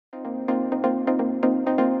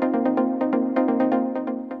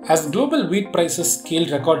As global wheat prices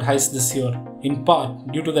scaled record highs this year, in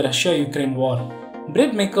part due to the Russia-Ukraine war,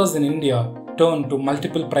 bread makers in India turned to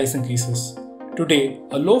multiple price increases. Today,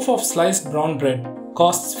 a loaf of sliced brown bread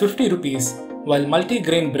costs 50 rupees while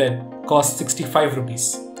multi-grain bread costs 65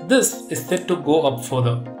 rupees. This is set to go up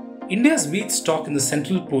further. India's wheat stock in the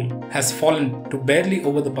central pool has fallen to barely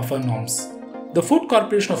over the buffer norms. The Food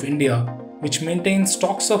Corporation of India, which maintains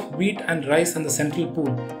stocks of wheat and rice in the central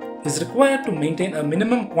pool, is required to maintain a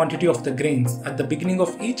minimum quantity of the grains at the beginning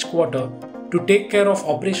of each quarter to take care of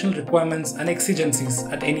operational requirements and exigencies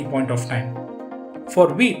at any point of time.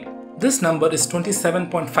 For wheat, this number is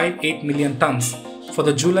 27.58 million tons for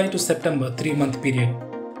the July to September 3-month period.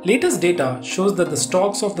 Latest data shows that the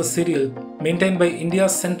stocks of the cereal maintained by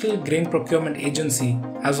India's Central Grain Procurement Agency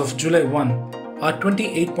as of July 1 are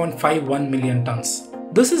 28.51 million tons.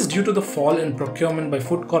 This is due to the fall in procurement by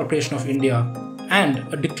Food Corporation of India and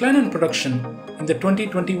a decline in production in the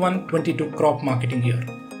 2021-22 crop marketing year.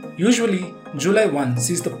 Usually, July 1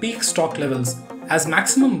 sees the peak stock levels as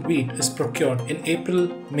maximum wheat is procured in April,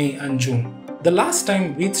 May and June. The last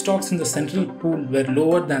time wheat stocks in the central pool were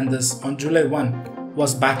lower than this on July 1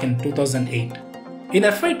 was back in 2008. In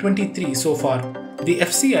FY23 so far, the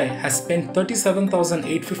FCI has spent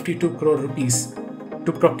 37,852 crore rupees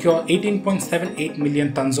to procure 18.78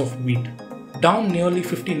 million tons of wheat, down nearly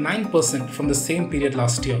 59% from the same period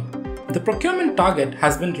last year. The procurement target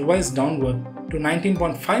has been revised downward to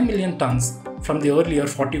 19.5 million tons from the earlier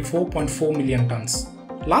 44.4 million tons.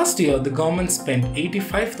 Last year, the government spent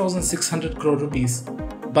 85,600 crore rupees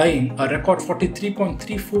buying a record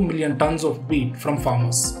 43.34 million tons of wheat from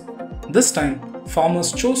farmers. This time,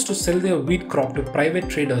 farmers chose to sell their wheat crop to private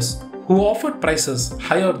traders who offered prices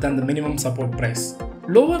higher than the minimum support price.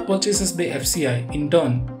 Lower purchases by FCI in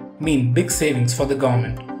turn mean big savings for the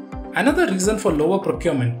government. Another reason for lower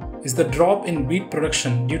procurement is the drop in wheat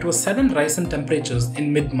production due to a sudden rise in temperatures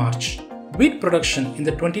in mid-March. Wheat production in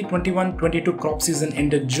the 2021-22 crop season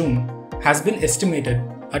ended June has been estimated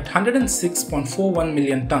at 106.41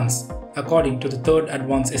 million tons according to the third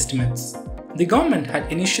advance estimates. The government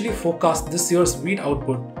had initially forecast this year's wheat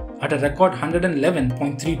output at a record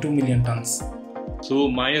 111.32 million tons. So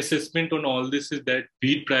my assessment on all this is that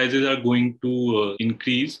wheat prices are going to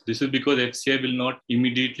increase. This is because FCI will not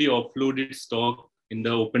immediately offload its stock in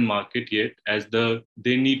the open market yet, as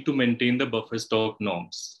they need to maintain the buffer stock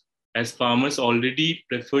norms. As farmers already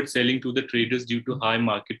preferred selling to the traders due to high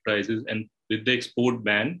market prices, and with the export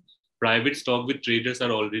ban, private stock with traders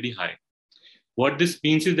are already high. What this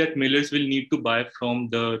means is that millers will need to buy from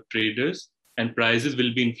the traders and prices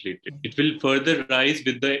will be inflated. It will further rise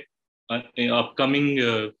with the upcoming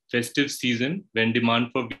festive season when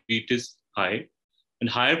demand for wheat is high. And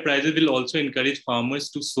higher prices will also encourage farmers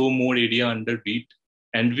to sow more area under wheat.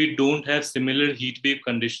 And we don't have similar heat wave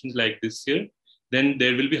conditions like this year, then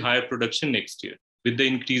there will be higher production next year with the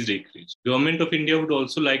increased acreage. Government of India would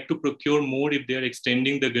also like to procure more if they are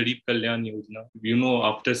extending the Garib Kalyan Yojana,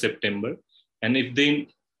 after September. And if they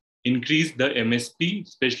increase the MSP,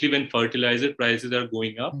 especially when fertilizer prices are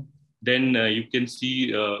going up, then you can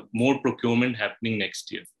see more procurement happening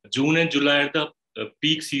next year. June and July are the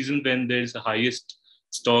peak season when there is the highest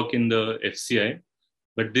stock in the FCI.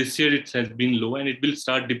 But this year it has been low and it will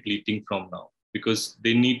start depleting from now because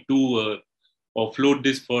they need to offload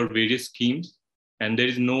this for various schemes and there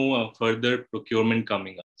is no further procurement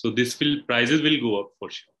coming up. So prices will go up for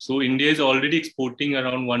sure. So India is already exporting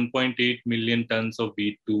around 1.8 million tons of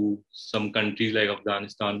wheat to some countries like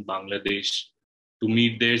Afghanistan, Bangladesh to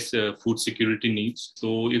meet their food security needs.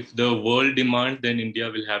 So if the world demands, then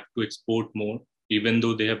India will have to export more, even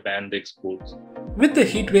though they have banned the exports. With the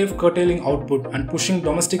heat wave curtailing output and pushing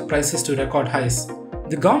domestic prices to record highs,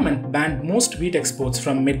 the government banned most wheat exports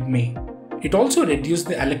from mid-May. It also reduced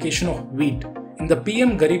the allocation of wheat in the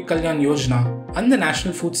PM Garib Kalyan Yojana and the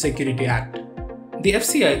National Food Security Act. The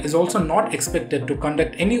FCI is also not expected to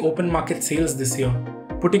conduct any open market sales this year,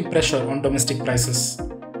 putting pressure on domestic prices.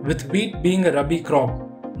 With wheat being a rabi crop,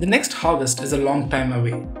 the next harvest is a long time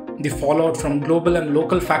away. The fallout from global and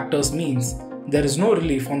local factors means there is no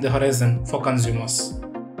relief on the horizon for consumers.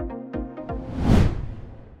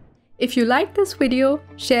 If you like this video,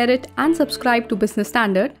 share it and subscribe to Business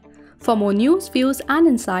Standard. For more news, views and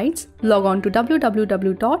insights, log on to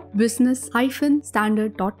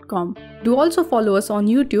www.business-standard.com. Do also follow us on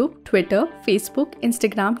YouTube, Twitter, Facebook,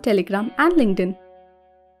 Instagram, Telegram and LinkedIn.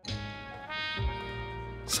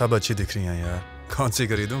 सब अच्छी दिख रही हैं यार, कौन सी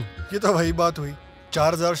खरीदूं? ये तो वही बात हुई,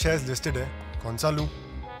 4000 शेयर्स लिस्टेड है, कौन सा लूं?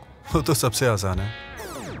 वो तो सबसे आसान है।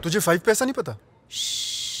 तुझे 5 पैसा नहीं पता?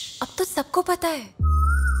 अब तो सबको पता है।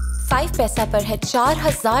 5 पैसा पर है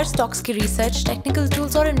 4000 स्टॉक्स की रिसर्च, टेक्निकल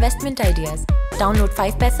टूल्स और इन्वेस्टमेंट आइडियाज। डाउनलोड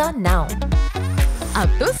 5 पैसा नाउ।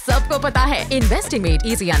 अब तो सबको पता है, investing made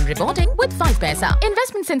easy and rewarding with 5 paisa.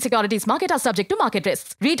 Investments in securities market are subject to market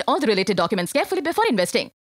risks. Read all the related documents carefully before investing.